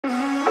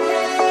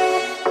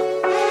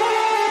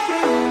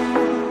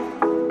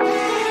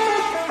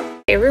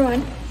Hey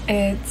everyone,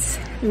 it's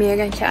me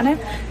again, Kiana,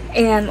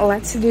 and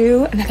let's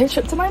do another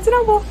trip to Barnes &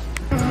 Noble.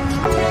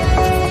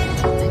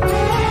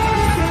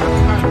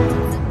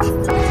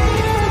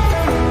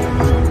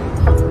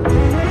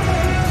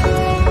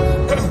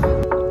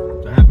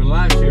 That happened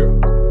last year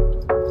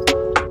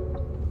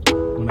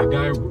when a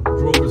guy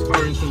drove his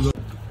car into the...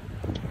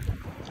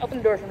 Open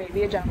the door for me,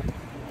 be a gentleman.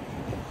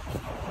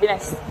 Be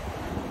nice.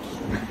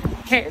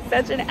 You're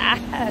such an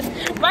ass.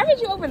 Why would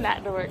you open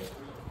that door?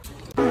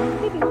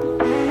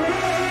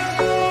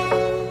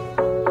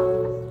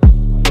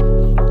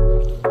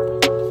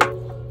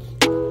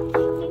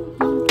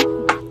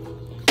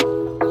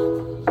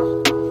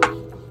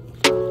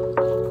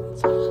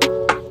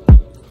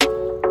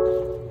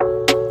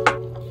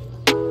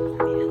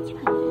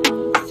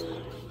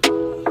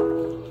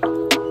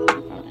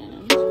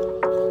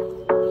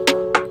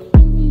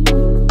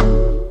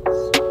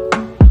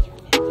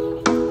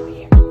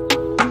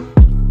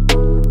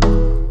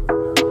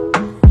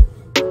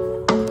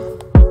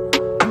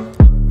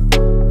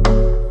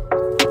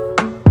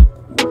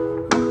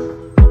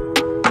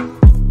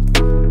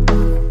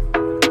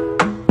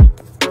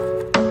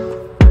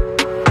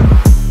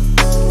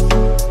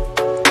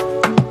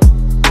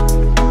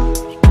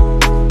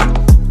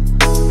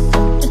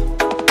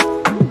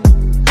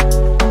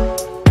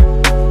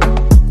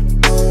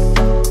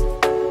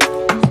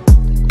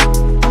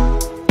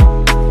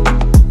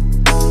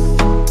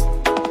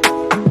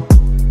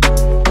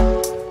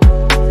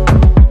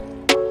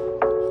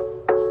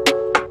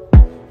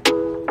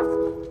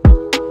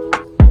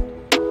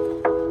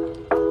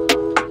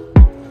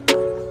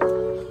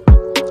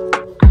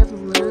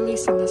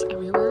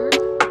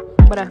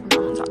 But I have no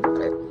one's on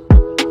it.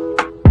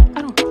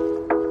 I don't know.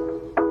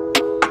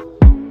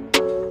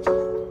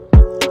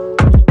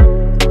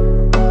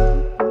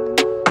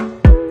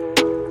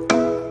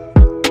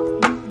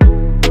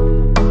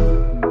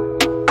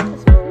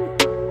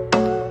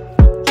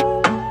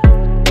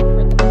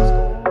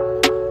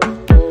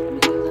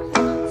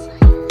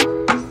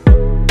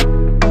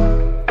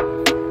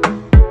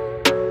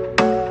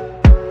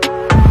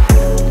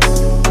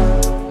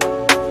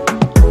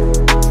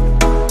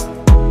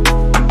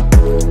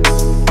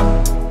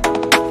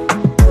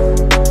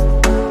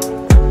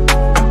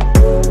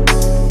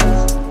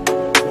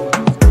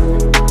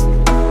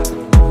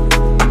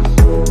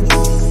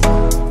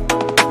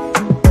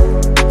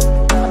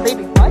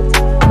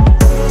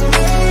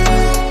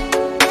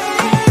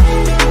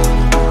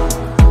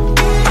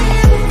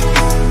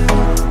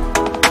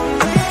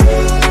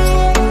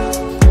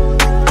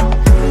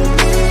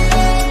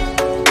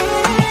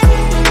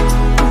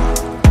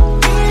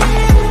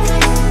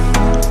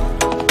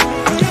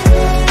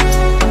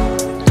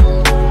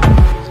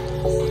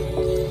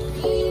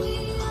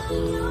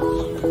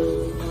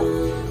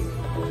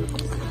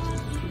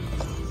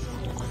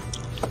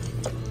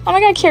 Oh my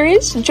god,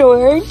 Curious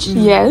George,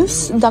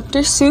 yes. Dr.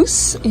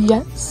 Seuss,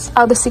 yes.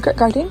 The Secret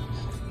Garden,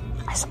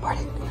 I support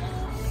it.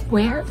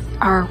 Where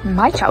are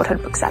my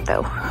childhood books at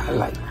though? I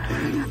like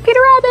Peter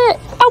Rabbit!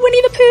 Oh,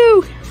 Winnie the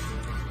Pooh!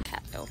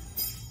 Cat though.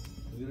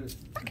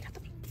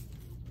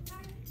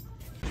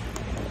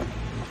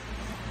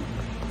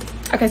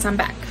 Okay, so I'm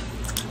back.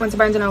 Went to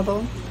Barnes &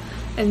 Noble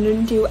and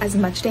didn't do as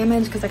much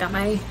damage because I got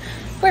my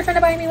boyfriend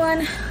to buy me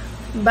one,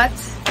 but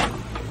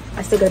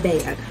I still got a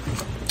bag. I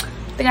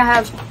think I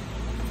have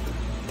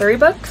 3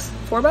 books,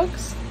 4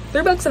 books,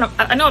 3 books, and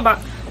I know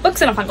about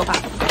books in a Funko Pop.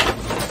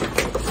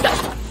 So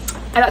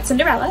I got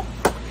Cinderella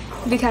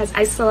because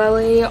I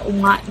slowly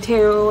want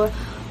to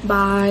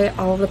buy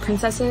all of the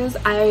princesses.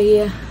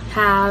 I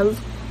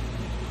have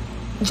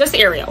just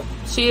Ariel.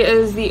 She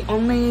is the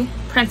only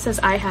princess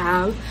I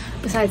have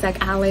besides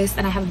like Alice,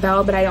 and I have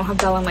Belle, but I don't have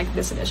Belle in like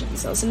this edition.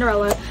 So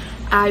Cinderella,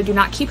 I do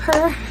not keep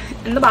her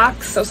in the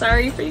box. So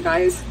sorry for you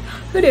guys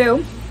who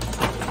do,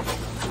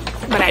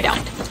 but I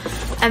don't.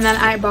 And then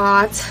I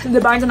bought the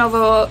Barnes &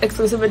 Noble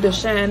exclusive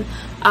edition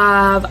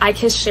of I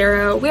Kissed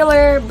Shara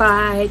Wheeler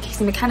by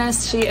Casey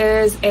McInnes. She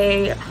is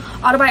a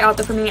auto-buy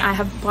author for me. I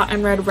have bought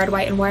and read Red,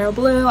 White, and Royal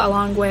Blue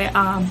along with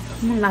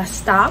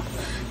Stop.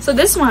 So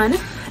this one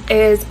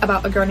is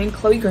about a girl named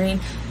Chloe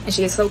Green, and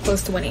she is so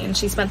close to winning.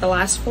 She spent the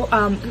last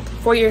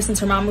 4 years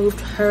since her mom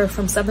moved her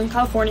from Southern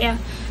California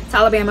to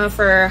Alabama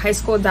for high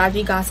school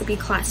dodgy, gossipy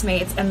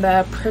classmates and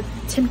the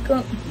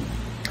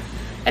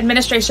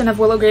administration of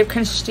Willow Grove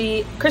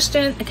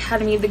Christian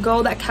Academy, the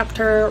goal that kept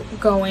her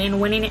going,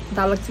 winning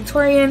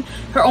valedictorian.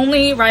 Her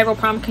only rival,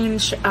 prom king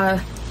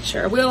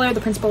Shara Wheeler, the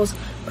principal's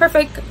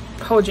perfect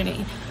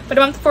progeny. But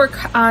a month before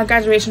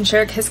graduation,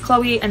 Shara kisses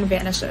Chloe and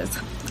vanishes.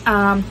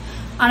 On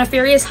a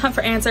furious hunt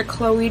for answer,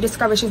 Chloe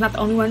discovers she's not the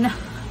only one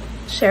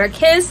Shara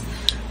kissed.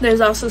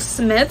 There's also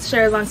Smith,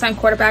 Shara's longtime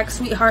quarterback,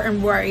 sweetheart,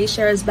 and Rory,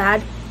 Shara's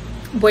bad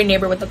boy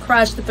neighbor with a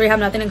crush. The 3 have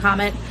nothing in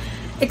common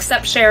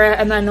except Shara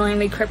and the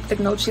annoyingly cryptic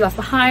note she left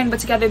behind, but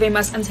together they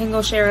must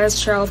untangle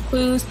Shara's trail of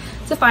clues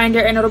to find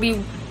her, and it'll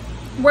be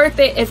worth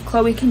it if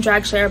Chloe can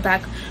drag Shara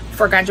back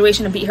before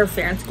graduation and beat her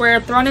fair and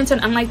square. Thrown into an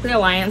unlikely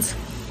alliance,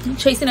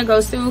 chasing a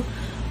ghost through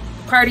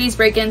parties,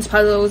 break-ins,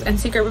 puzzles, and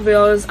secret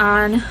reveals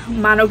on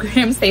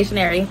Monogram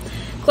stationery.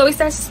 Chloe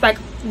starts to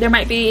suspect there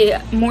might be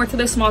more to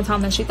this small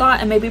town than she thought,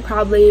 and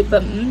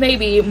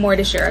maybe more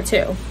to Shira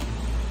too.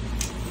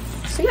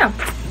 So yeah,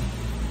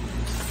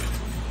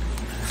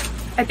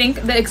 I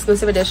think the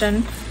exclusive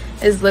edition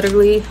is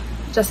literally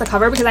just a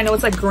cover because I know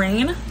it's like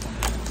green.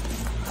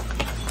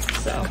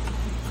 So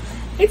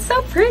it's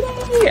so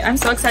pretty. I'm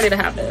so excited to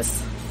have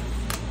this.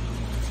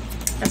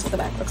 That's what the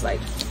back looks like.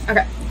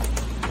 Okay.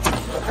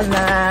 And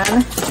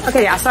then,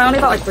 okay, yeah, so I only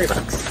bought like 3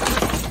 books.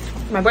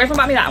 My boyfriend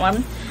bought me that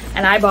one,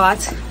 and I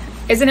bought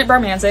Isn't It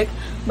Bromantic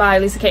by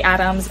Lisa K.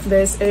 Adams.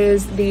 This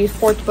is the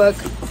 4th book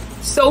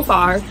so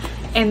far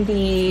in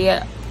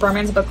the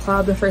Bromance Book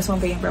Club. The first one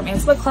being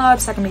Bromance Book Club,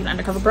 second being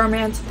Undercover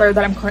Bromance, third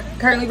that I'm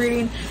currently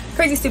reading,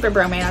 Crazy Stupid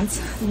Bromance.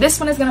 This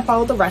one is going to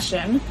follow the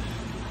Russian,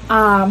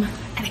 and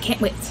I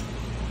can't wait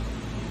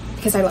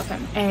because I love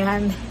him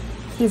and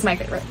he's my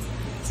favorite.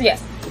 So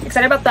yes,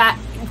 excited about that.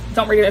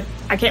 Don't read it.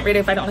 I can't read it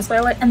if I don't want to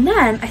spoil it. And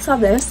then I saw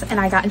this and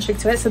I got intrigued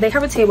to it. So they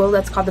have a table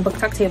that's called the Book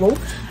Talk Table.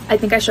 I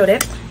think I showed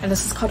it. And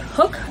this is called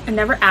Hook, a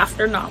Never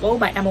After novel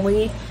by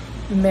Emily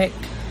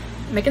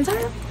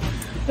McIntyre.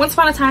 Once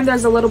upon a time,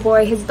 there's a little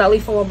boy, his belly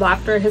full of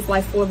laughter, his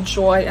life full of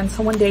joy, and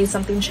so one day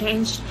something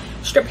changed,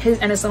 stripped his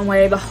innocent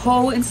away, the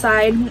hole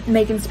inside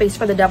making space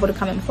for the devil to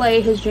come and play.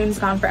 His dreams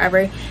gone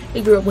forever.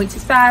 He grew up way too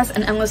fast,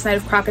 an endless night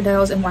of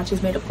crocodiles and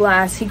watches made of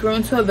glass. He grew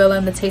into a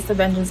villain, the taste of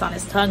vengeance on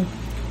his tongue,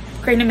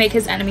 craving to make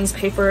his enemies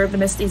pay for the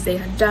misdeeds they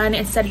had done.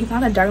 Instead, he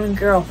found a darling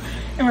girl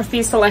and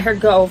refused to let her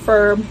go.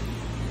 For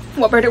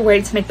what better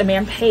way to make the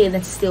man pay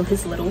than to steal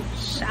his little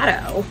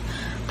shadow?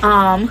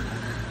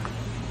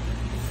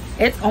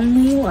 It's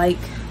only like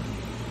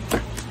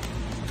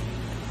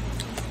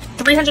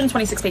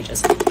 326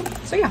 pages.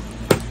 So yeah.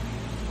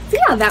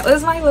 That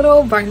was my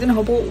little Barnes &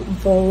 Noble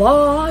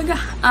vlog.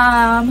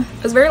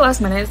 It was very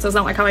last minute, so it's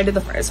not like how I did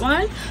the first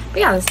one. But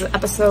yeah, this is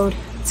episode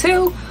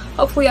 2.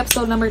 Hopefully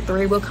episode number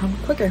 3 will come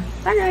quicker.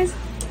 Bye guys.